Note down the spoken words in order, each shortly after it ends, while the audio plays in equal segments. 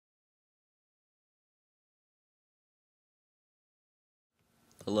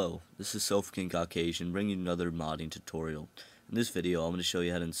Hello, this is Sophkin Caucasian bringing you another modding tutorial. In this video, I'm going to show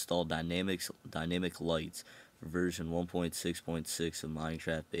you how to install dynamic lights for version 1.6.6 of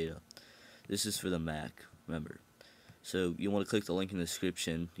Minecraft Beta. This is for the Mac, remember. So you want to click the link in the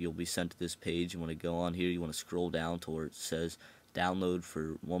description. You'll be sent to this page. You want to go on here. You want to scroll down to where it says download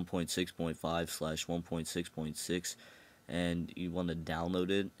for 1.6.5/1.6.6, and you want to download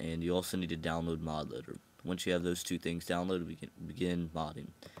it. And you also need to download ModLoader. Once you have those two things downloaded, we can begin modding.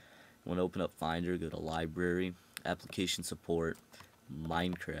 You want to open up Finder, go to Library, Application Support,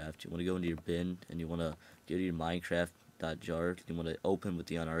 Minecraft. You want to go into your bin, and you want to go to your Minecraft.jar. You want to open with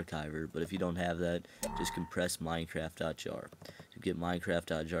the unarchiver, but if you don't have that, just compress Minecraft.jar. You get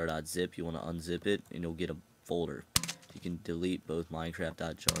Minecraft.jar.zip, you want to unzip it, and you'll get a folder. You can delete both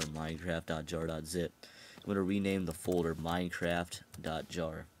Minecraft.jar and Minecraft.jar.zip. You want to rename the folder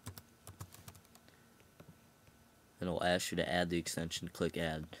Minecraft.jar. Then it'll ask you to add the extension. Click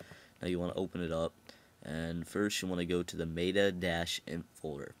add. Now you want to open it up, and first you want to go to the meta-int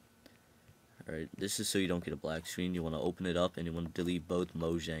folder. Alright, this is so you don't get a black screen. You want to open it up, and you want to delete both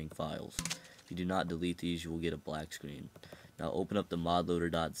Mojang files. If you do not delete these, you will get a black screen. Now open up the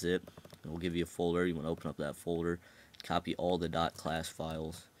modloader.zip. It will give you a folder. You want to open up that folder, copy all the .class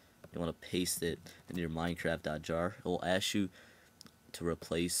files. You want to paste it into your Minecraft.jar. It will ask you to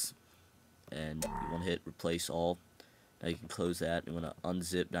replace, and you want to hit replace all. Now you can close that. You want to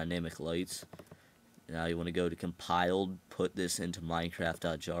unzip dynamic lights. Now you want to go to compiled, put this into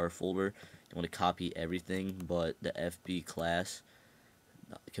Minecraft.jar folder. You want to copy everything but the FB class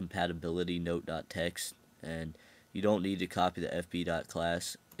compatibility note.txt, and you don't need to copy the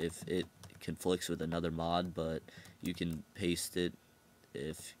FB.class if it conflicts with another mod, but you can paste it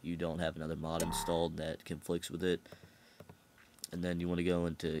if you don't have another mod installed that conflicts with it. And then you want to go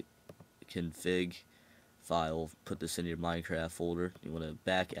into config file, put this in your Minecraft folder. You want to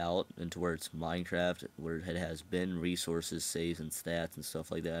back out into where it's Minecraft, where it has bin, resources, saves, and stats and stuff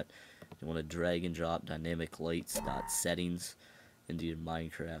like that. You want to drag and drop dynamic lights.settings into your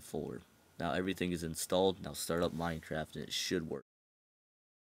Minecraft folder. Now everything is installed. Now start up Minecraft and it should work.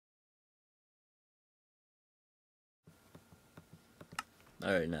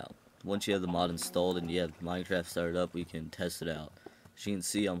 Alright, now once you have the mod installed and you have Minecraft started up, we can test it out. As you can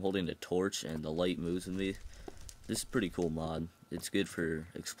see, I'm holding a torch and the light moves with me. This is a pretty cool mod. It's good for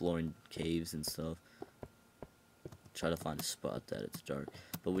exploring caves and stuff. Try to find a spot that it's dark.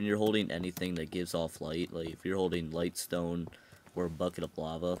 But when you're holding anything that gives off light, like if you're holding light stone or a bucket of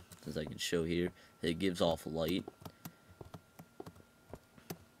lava, as I can show here, it gives off light.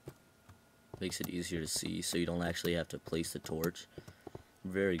 Makes it easier to see so you don't actually have to place the torch.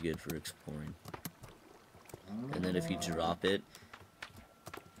 Very good for exploring. And then if you drop it,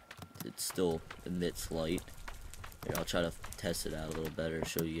 it still emits light. Here, I'll try to test it out a little better,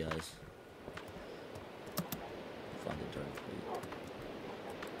 show you guys. Find it dark.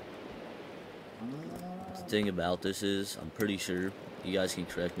 The thing about this is, I'm pretty sure, you guys can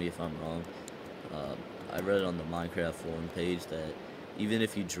correct me if I'm wrong, I read it on the Minecraft forum page that even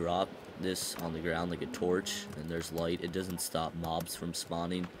if you drop this on the ground like a torch and there's light, it doesn't stop mobs from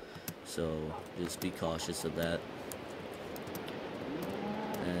spawning, so just be cautious of that.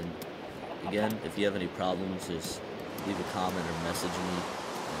 And again, if you have any problems, just leave a comment or message me,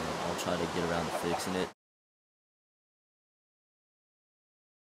 and I'll try to get around to fixing it.